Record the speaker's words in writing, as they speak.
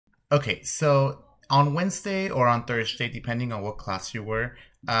Okay, so on Wednesday or on Thursday, depending on what class you were,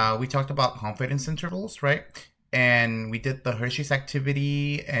 we talked about confidence intervals, right? And we did the Hershey's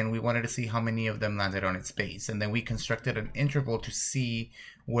activity and we wanted to see how many of them landed on its base. And then we constructed an interval to see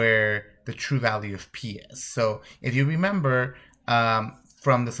where the true value of P is. So if you remember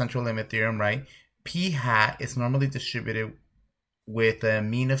from the central limit theorem, right? P hat is normally distributed with a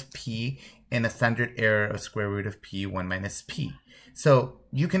mean of P and a standard error of square root of P 1 minus P. So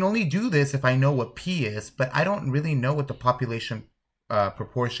you can only do this if I know what P is, but I don't really know what the population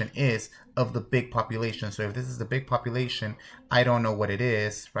proportion is of the big population. So if this is the big population, I don't know what it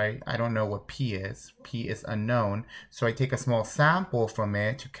is, right? I don't know what P is. P is unknown. So I take a small sample from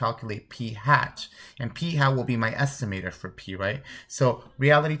it to calculate P hat. And P hat will be my estimator for P, right? So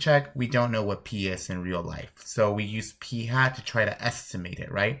reality check, we don't know what P is in real life. So we use P hat to try to estimate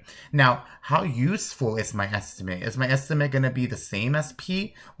it, right? Now, how useful is my estimate? Is my estimate going to be the same as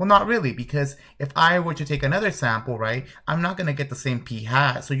P? Well, not really, because if I were to take another sample, right, I'm not going to get the same P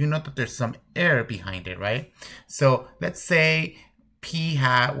hat. So you know that there's some error behind it, right? So let's say P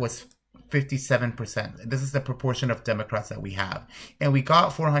hat was 57%. This is the proportion of Democrats that we have. And we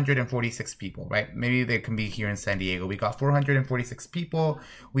got 446 people, right? Maybe they can be here in San Diego. We got 446 people.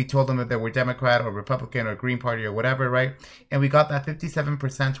 We told them that they were Democrat or Republican or Green Party or whatever, right? And we got that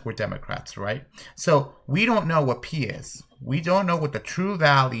 57% were Democrats, right? So we don't know what P is. We don't know what the true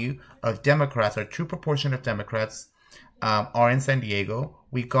value of Democrats or true proportion of Democrats are in San Diego.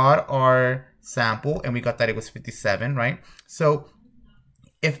 We got our sample and we got that it was 57, right? So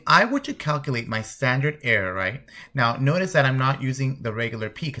if I were to calculate my standard error, right? Now notice that I'm not using the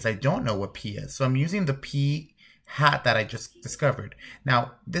regular P because I don't know what P is. So I'm using the P hat that I just discovered.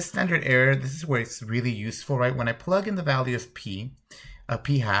 Now this standard error, this is where it's really useful, right? When I plug in the value of P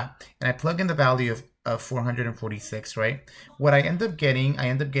hat, and I plug in the value of 446, right? What I end up getting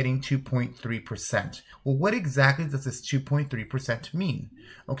 2.3%. Well, what exactly does this 2.3% mean?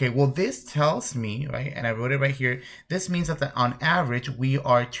 Okay, well, this tells me, right, and I wrote it right here, this means that on average, we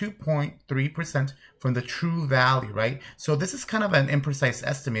are 2.3% from the true value, right? So this is kind of an imprecise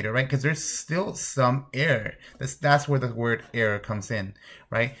estimator, right? Because there's still some error. That's where the word error comes in,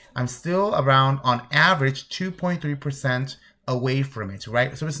 right? I'm still around, on average, 2.3% away from it,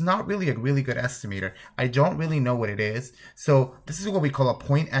 right? So it's not really a really good estimator. I don't really know what it is. So this is what we call a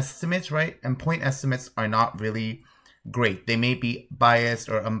point estimate, right? And point estimates are not really great. They may be biased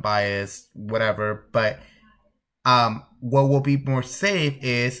or unbiased, whatever, but what will be more safe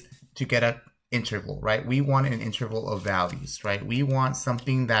is to get an interval, right? We want an interval of values, right? We want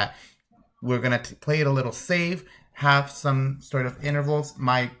something that we're going to play it a little safe, have some sort of intervals.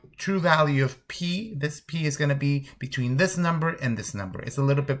 My true value of P, this P is going to be between this number and this number. It's a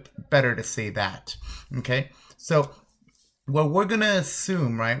little bit better to say that, okay? So what we're going to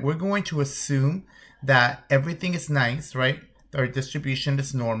assume, right? We're going to assume that everything is nice, right? Our distribution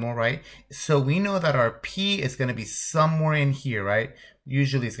is normal, right? So we know that our P is going to be somewhere in here, right?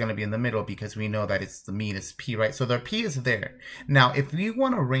 Usually it's going to be in the middle because we know that it's the mean is P, right? So the P is there. Now, if we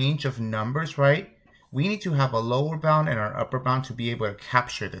want a range of numbers, right? We need to have a lower bound and our upper bound to be able to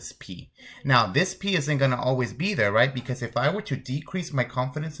capture this P. Now, this P isn't going to always be there, right? Because if I were to decrease my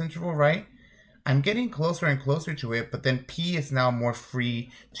confidence interval, right? I'm getting closer and closer to it, but then P is now more free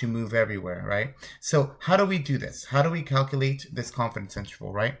to move everywhere, right? So how do we do this? How do we calculate this confidence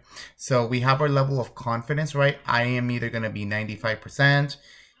interval, right? So we have our level of confidence, right? I am either going to be 95%,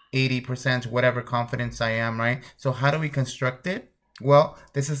 80%, whatever confidence I am, right? So how do we construct it? Well,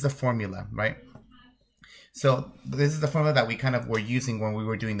 this is the formula, right? So this is the formula that we kind of were using when we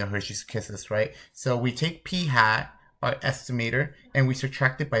were doing the Hershey's Kisses, right? So we take P hat, our estimator, and we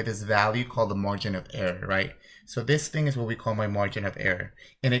subtract it by this value called the margin of error, right? So this thing is what we call my margin of error.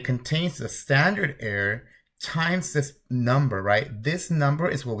 And it contains the standard error times this number, right? This number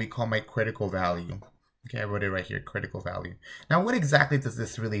is what we call my critical value. Okay, I wrote it right here, critical value. Now, what exactly does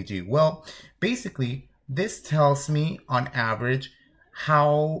this really do? Well, basically, this tells me on average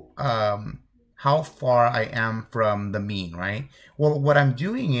how far I am from the mean, right? Well, what I'm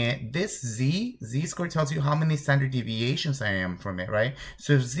doing this z squared tells you how many standard deviations I am from it, right?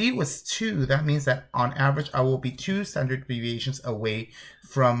 So if z was 2, that means that on average, I will be 2 standard deviations away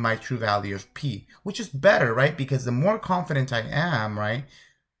from my true value of P, which is better, right? Because the more confident I am, right?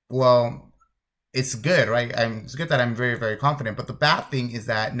 Well, it's good, right? It's good that I'm very, very confident, but the bad thing is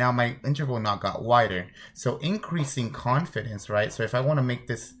that now my interval now got wider. So increasing confidence, right? So if I want to make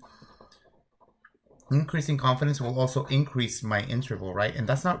this increasing confidence will also increase my interval, right? And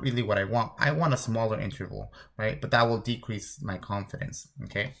that's not really what I want. I want a smaller interval, right? But that will decrease my confidence,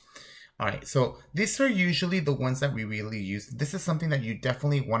 okay? All right, so these are usually the ones that we really use. This is something that you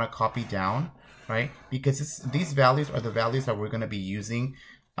definitely want to copy down, right? Because these values are the values that we're going to be using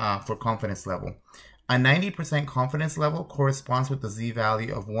for confidence level. A 90% confidence level corresponds with the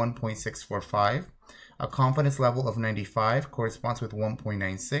z-value of 1.645. A confidence level of 95 corresponds with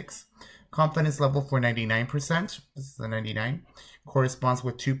 1.96. Confidence level for 99%, this is the 99, corresponds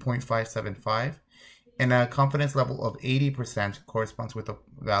with 2.575. And a confidence level of 80% corresponds with a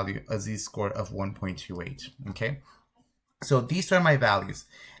value, a z-score of 1.28, okay? So these are my values.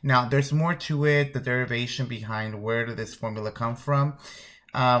 Now, there's more to it, the derivation behind where did this formula come from.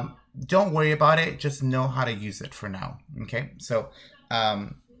 Don't worry about it, just know how to use it for now, okay? So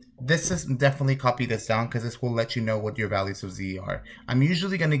this is definitely copy this down because this will let you know what your values of z are. I'm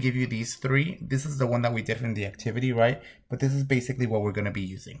usually going to give you these three. This is the one that we did in the activity, right? But this is basically what we're going to be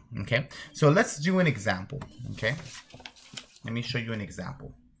using, okay? So let's do an example, okay? Let me show you an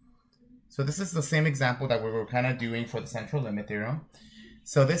example. So this is the same example that we were kind of doing for the central limit theorem.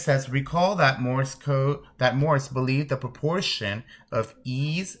 So this says, recall that Morse believed the proportion of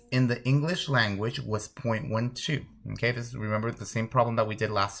e's in the English language was 0.12. Okay, this is, remember, the same problem that we did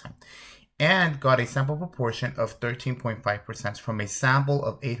last time. And got a sample proportion of 13.5% from a sample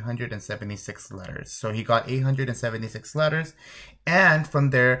of 876 letters. So he got 876 letters, and from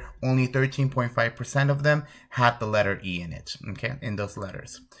there, only 13.5% of them had the letter E in it, okay, in those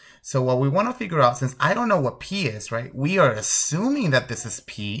letters. So what we want to figure out, since I don't know what P is, right, we are assuming that this is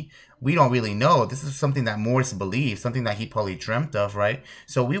P. We don't really know. This is something that Morse believes, something that he probably dreamt of, right?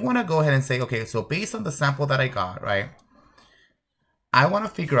 So we want to go ahead and say, okay, so based on the sample that I got, right, I want to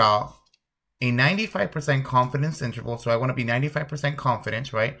figure out a 95% confidence interval. So I want to be 95%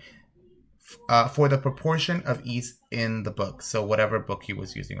 confident, right? For the proportion of e's in the book. So whatever book he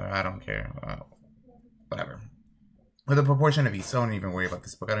was using, or I don't care, whatever. For the proportion of e's, so don't even worry about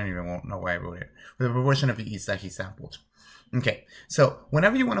this book. I don't even know why I wrote it. For the proportion of e's that he sampled. Okay, so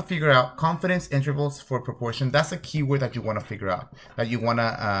whenever you want to figure out confidence intervals for proportion, that's a keyword that you want to figure out, that you want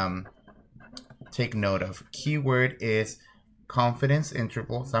to take note of. Keyword is confidence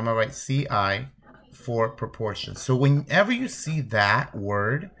interval. So I'm going to write CI for proportion. So whenever you see that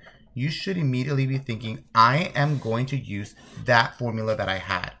word, you should immediately be thinking, I am going to use that formula that I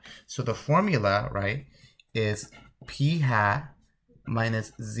had. So the formula, right, is P hat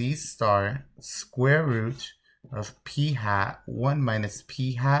minus Z star square root of P hat 1 minus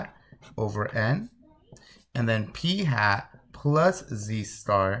P hat over N. And then P hat plus Z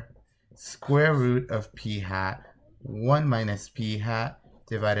star square root of P hat 1 minus P hat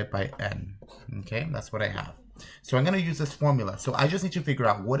divided by N. Okay, that's what I have. So I'm going to use this formula. So I just need to figure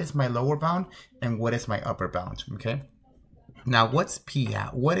out what is my lower bound and what is my upper bound. Okay. Now, what's P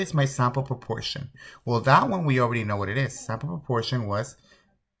at? What is my sample proportion? Well, that one we already know what it is. Sample proportion was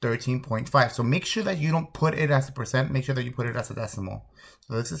 13.5. So make sure that you don't put it as a percent. Make sure that you put it as a decimal.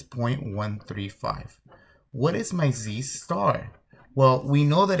 So this is 0.135. What is my Z star? Well, we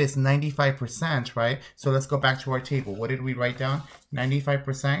know that it's 95%, right? So let's go back to our table. What did we write down?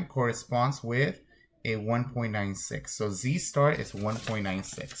 95% corresponds with a 1.96. So Z star is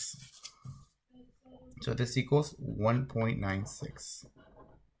 1.96. So this equals 1.96.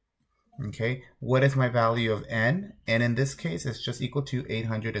 Okay, what is my value of N? N in this case is just equal to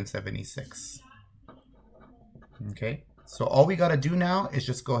 876. Okay, so all we got to do now is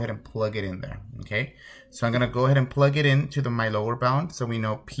just go ahead and plug it in there. Okay, so I'm going to go ahead and plug it into my lower bound. So we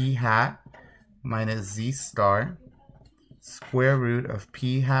know P hat minus Z star square root of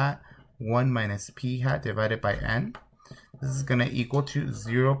P hat 1 minus P hat divided by N. This is going to equal to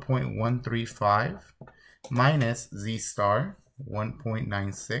 0.135 minus Z star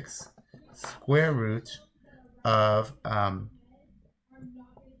 1.96 square root of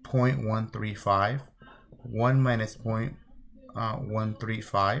 0.135 1 minus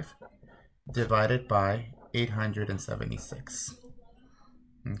 0.135 divided by 876.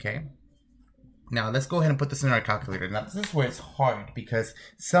 Okay. Now let's go ahead and put this in our calculator. Now this is where it's hard because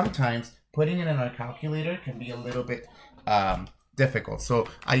sometimes putting it in our calculator can be a little bit difficult. So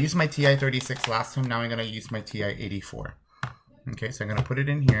I used my TI-36 last time. Now I'm going to use my TI-84. Okay, so I'm going to put it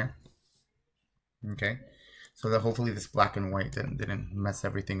in here. Okay, so that hopefully this black and white didn't mess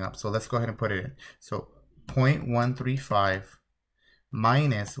everything up. So let's go ahead and put it in. So 0.135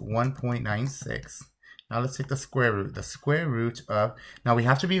 minus 1.96. Now let's take the square root. The square root of, now we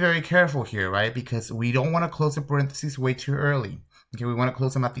have to be very careful here, right? Because we don't want to close the parentheses way too early. Okay, we want to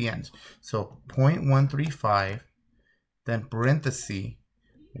close them at the end. So 0.135, then parenthesis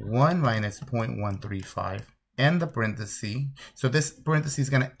 1 minus 0.135, end the parenthesis. So this parenthesis is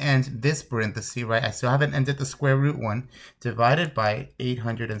going to end this parenthesis, right? I still haven't ended the square root one, divided by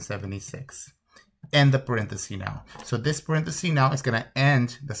 876. End the parenthesis now. So this parenthesis now is going to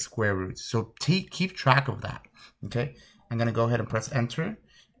end the square root. So keep track of that, okay? I'm going to go ahead and press enter,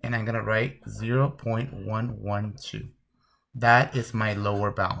 and I'm going to write 0.112. That is my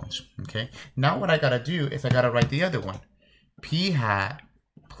lower bound, okay? Now what I got to do is I got to write the other one. P hat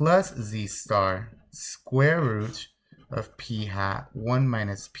plus Z star square root of P hat 1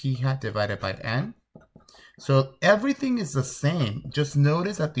 minus P hat divided by N. So everything is the same. Just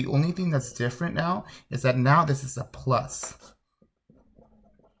notice that the only thing that's different now is that now this is a plus.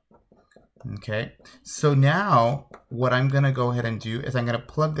 Okay, so now what I'm going to go ahead and do is I'm going to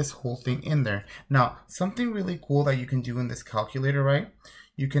plug this whole thing in there. Now, something really cool that you can do in this calculator, right?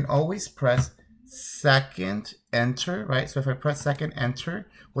 You can always press second enter, right? So if I press second enter,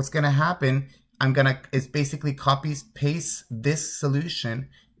 what's going to happen, is basically paste this solution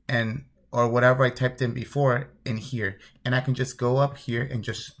and or whatever I typed in before in here. And I can just go up here and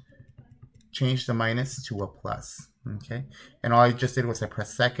just change the minus to a plus. Okay, and all I just did was I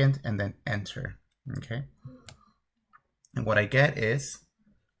press second and then enter. Okay, and what I get is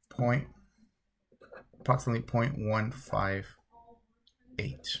approximately 0.158,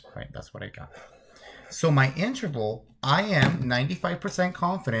 right? That's what I got. So my interval, I am 95%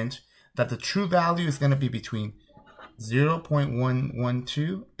 confident that the true value is going to be between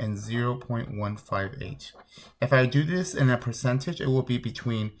 0.112 and 0.158. If I do this in a percentage, it will be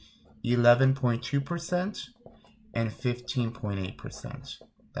between 11.2% and 15.8%.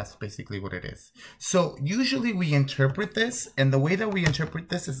 That's basically what it is. So usually we interpret this, and the way that we interpret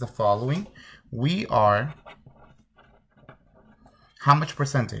this is the following. We are, how much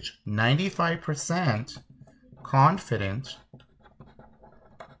percentage? 95% confident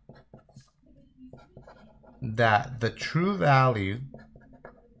that the true value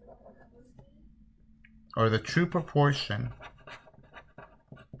or the true proportion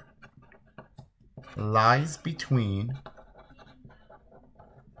lies between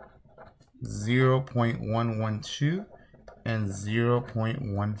 0.112 and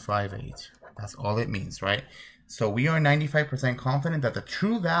 0.158. That's all it means, right? So we are 95% confident that the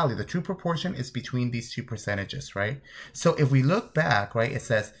true value, the true proportion is between these two percentages, right? So if we look back, right, it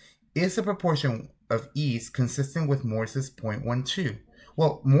says, is the proportion of e's consistent with Morse's 0.12?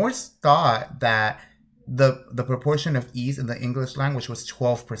 Well, Morse thought that the proportion of e's in the English language was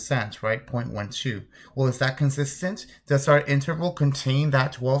 12%, right? 0.12. Well, is that consistent? Does our interval contain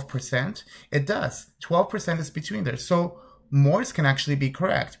that 12%? It does. 12% is between there. So Morse can actually be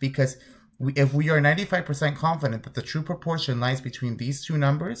correct, because if we are 95% confident that the true proportion lies between these two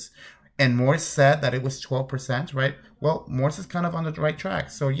numbers, and Morse said that it was 12%, right? Well, Morse is kind of on the right track.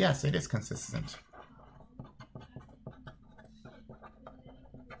 So yes, it is consistent.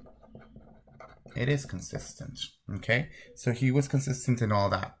 It is consistent, okay? So he was consistent in all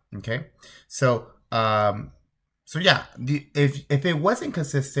that, okay? So, yeah, if it wasn't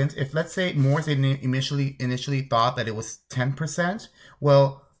consistent, if let's say Morse initially thought that it was 10%,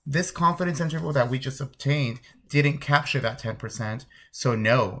 well, this confidence interval that we just obtained didn't capture that 10%. So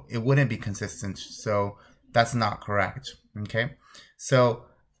no, it wouldn't be consistent. So that's not correct, okay? So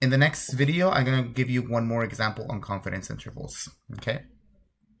in the next video, I'm gonna give you one more example on confidence intervals, okay?